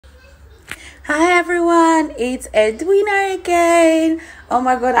Hi everyone, it's Edwina again. Oh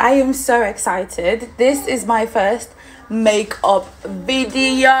my god, I am so excited. This is my first makeup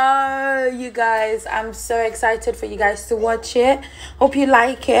video, you guys. I'm so excited for you guys to watch it. Hope you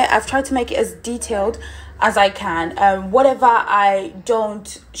like it. I've tried to make it as detailed as I can. Whatever I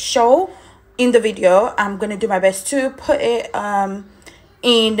don't show in the video, I'm gonna do my best to put it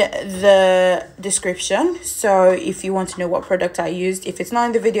in the description. So if you want to know what product I used, if it's not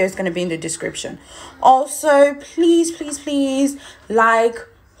in the video, it's going to be in the description. Also, please like,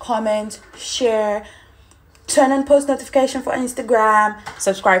 comment, share, turn on post notification for Instagram,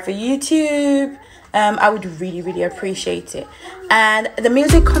 subscribe for YouTube. I would really appreciate it. And the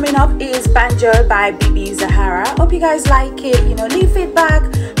music coming up is Banjo by Bebe, Zahara. Hope you guys like it. You know, leave feedback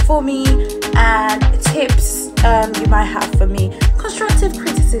for me and tips you might have for me. Constructive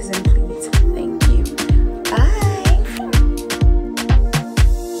criticism, please. Thank you. Bye.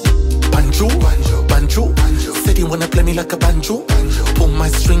 Banjo, banjo, banjo, banjo. Said he wanna play me like a banjo. Pull my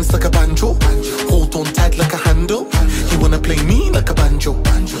strings like a banjo. Hold on tight like a handle. He wanna play me like a banjo.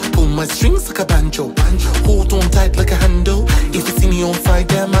 Pull my strings like a banjo. Hold on tight like a handle. If you see me on fire,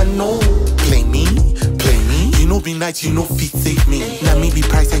 damn I know. Play me, play me. You know be nice, you know fit save me. Now maybe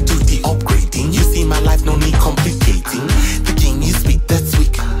price I do the upgrading. You see my life, no need complicating. The game you speak, that's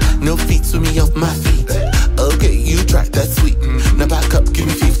weak. No feet to me off my feet. Okay, you try, that's sweet. Now back up, give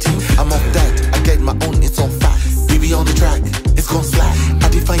me 15. I'm off that, I get my own, it's on fast. Baby on the track, it's gon' slide. I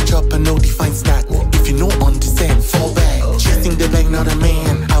define chop and no define snack. If you know understand, fall back. Chasing the bag, not a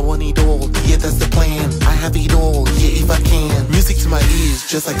man. I want it all, yeah that's the plan. I have it all, yeah if I can. Music to my ears,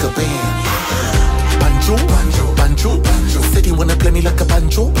 just like a band. Banjo, banjo, banjo, banjo. Said he wanna play me like a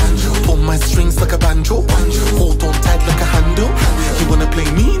banjo. Pull my strings like a banjo. Hold on tight like a handle. He wanna play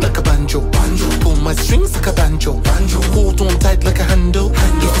me like a banjo. Pull my strings like a banjo. Hold on tight like a handle.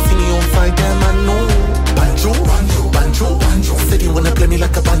 If you see me on fire, damn I know. Banjo, banjo, banjo, banjo. Said he wanna play me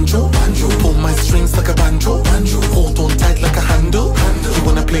like a banjo. Pull my strings like a banjo. Hold on tight like a handle. He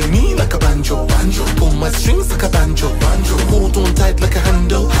wanna play me like a banjo. Pull my strings like a banjo. Hold on tight like a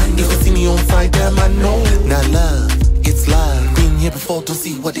handle. If you see me on fire, damn I know. Now love, it's love. Been here before, don't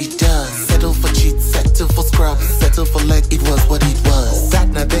see what it does. Settle for cheats, settle for scrubs, settle for lead, it was what it was. That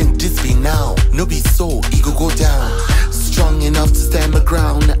now then, this be now. No be so, ego go down. Strong enough to stand my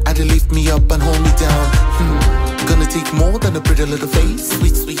ground. Had to lift me up and hold me down. Gonna take more than a pretty little face.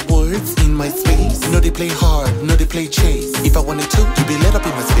 Sweet words in my space. No they play hard, no they play chase. If I wanted to, you'd be let up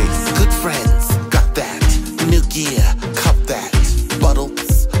in my space. Good friends, got that. New gear, cop that.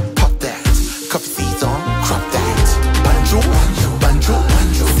 Bottles, pop that. Coffee seeds on, crop that. Banjo, banjo, banjo,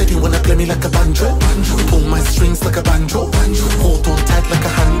 banjo. Said he wanna play me like a banjo. Pull my strings like a banjo. Hold on tight like a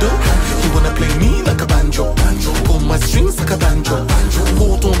handle. He wanna play me like a banjo. Pull my strings like a banjo.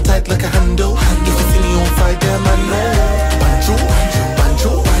 Hold on tight like a handle.